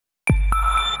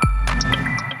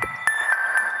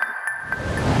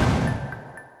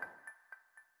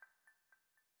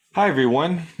Hi,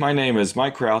 everyone. My name is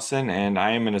Mike Krausen, and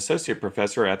I am an associate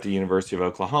professor at the University of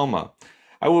Oklahoma.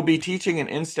 I will be teaching an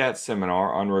Instats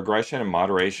seminar on regression and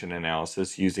moderation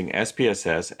analysis using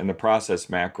SPSS and the process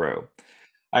macro.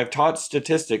 I've taught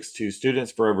statistics to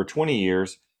students for over 20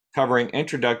 years, covering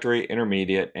introductory,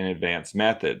 intermediate, and advanced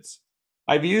methods.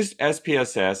 I've used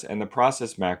SPSS and the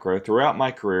process macro throughout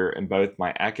my career in both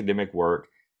my academic work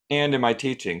and in my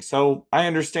teaching, so I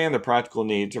understand the practical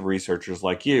needs of researchers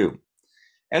like you.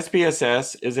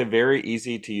 SPSS is a very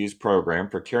easy to use program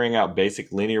for carrying out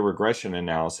basic linear regression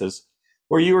analysis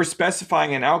where you are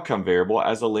specifying an outcome variable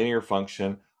as a linear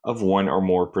function of one or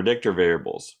more predictor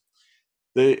variables.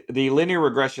 The linear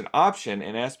regression option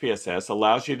in SPSS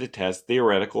allows you to test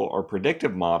theoretical or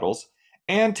predictive models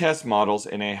and test models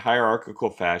in a hierarchical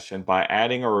fashion by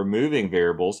adding or removing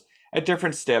variables at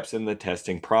different steps in the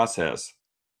testing process.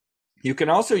 You can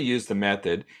also use the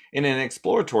method in an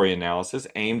exploratory analysis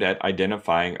aimed at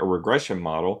identifying a regression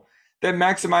model that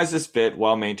maximizes fit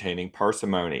while maintaining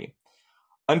parsimony.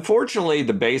 Unfortunately,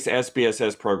 the base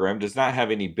SPSS program does not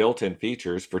have any built-in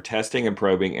features for testing and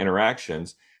probing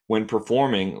interactions when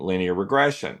performing linear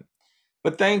regression.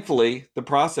 But thankfully, the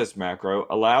process macro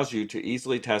allows you to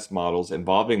easily test models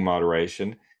involving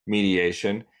moderation,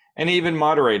 mediation, and even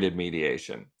moderated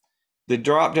mediation. The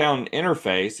drop-down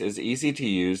interface is easy to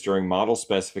use during model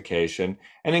specification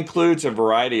and includes a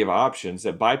variety of options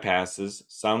that bypasses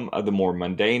some of the more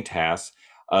mundane tasks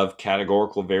of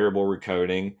categorical variable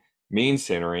recoding, mean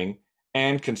centering,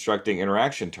 and constructing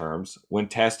interaction terms when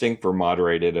testing for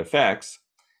moderated effects,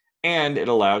 and it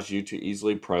allows you to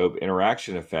easily probe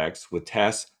interaction effects with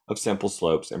tests of simple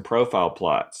slopes and profile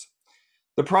plots.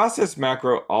 The process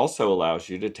macro also allows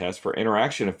you to test for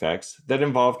interaction effects that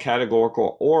involve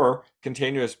categorical or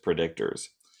continuous predictors.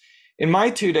 In my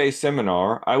two-day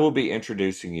seminar, I will be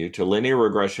introducing you to linear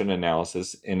regression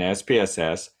analysis in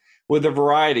SPSS with a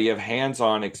variety of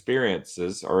hands-on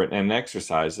experiences and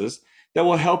exercises that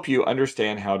will help you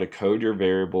understand how to code your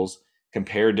variables,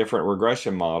 compare different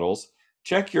regression models,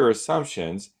 check your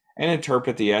assumptions, and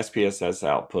interpret the SPSS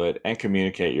output and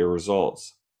communicate your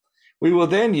results. We will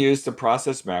then use the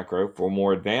process macro for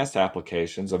more advanced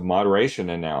applications of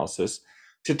moderation analysis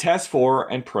to test for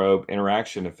and probe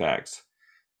interaction effects.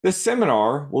 This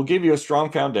seminar will give you a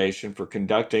strong foundation for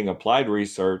conducting applied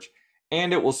research,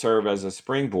 and it will serve as a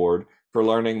springboard for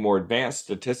learning more advanced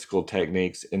statistical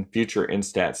techniques in future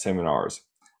Instat seminars.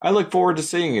 I look forward to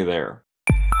seeing you there.